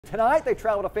Tonight they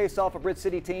travel to face off a Bridge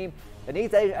City team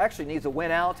that actually needs a win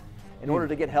out in order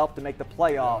to get help to make the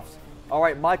playoffs. All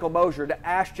right, Michael Mosier to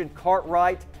Ashton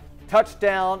Cartwright,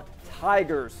 touchdown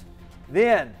Tigers.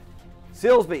 Then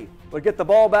Silsbee would get the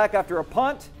ball back after a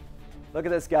punt. Look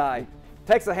at this guy.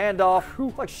 Takes a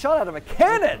handoff, like shot out of a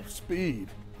cannon. Speed.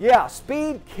 Yeah,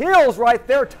 speed kills right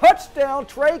there. Touchdown,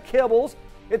 Trey Kibbles.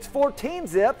 It's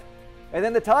 14-zip. And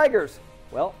then the Tigers,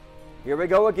 well, here we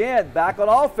go again. Back on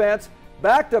offense.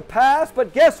 Back to pass,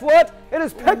 but guess what? It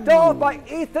is picked off by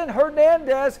Ethan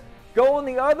Hernandez going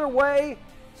the other way.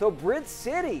 So Bridge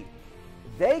City,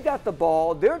 they got the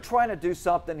ball. They're trying to do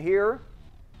something here.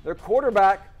 Their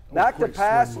quarterback back to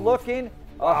pass looking.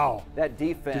 Wow. That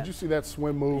defense. Did you see that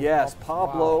swim move? Yes,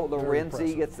 Pablo wow.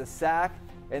 Lorenzi gets the sack.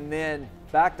 And then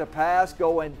back to pass,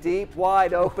 going deep,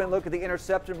 wide open. Look at the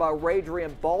interception by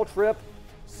Radrian Balltrip.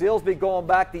 Silsbee going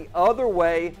back the other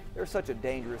way. They're such a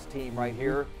dangerous team right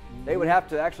here. They would have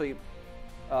to actually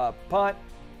punt.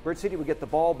 Bridge City would get the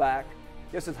ball back.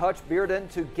 This is Hutch Bearden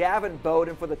to Gavin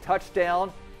Bowden for the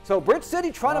touchdown. So Bridge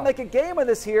City trying to make a game of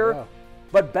this here.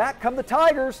 But back come the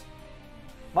Tigers.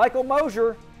 Michael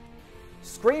Mosier,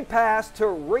 screen pass to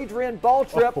Radrian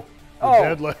Balltrip.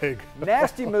 Dead leg.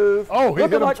 Nasty move.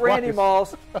 Looking like Randy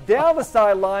Moss. Down the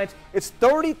sidelines. It's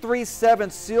 33-7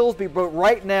 Silsbee, but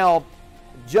right now,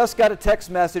 just got a text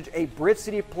message. A Bridge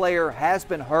City player has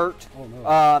been hurt. Oh,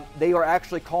 no. They are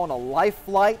actually calling a life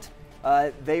flight.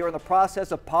 They are in the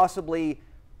process of possibly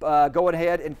going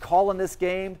ahead and calling this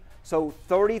game. So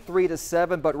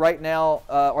 33-7, but right now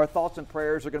our thoughts and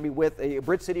prayers are going to be with a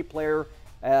Bridge City player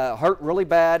hurt really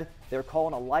bad. They're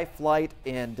calling a life flight,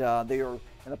 and they are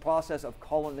in the process of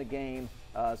calling the game.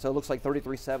 So it looks like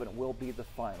 33-7 will be the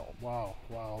final. Wow,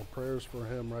 wow. Prayers for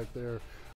him right there.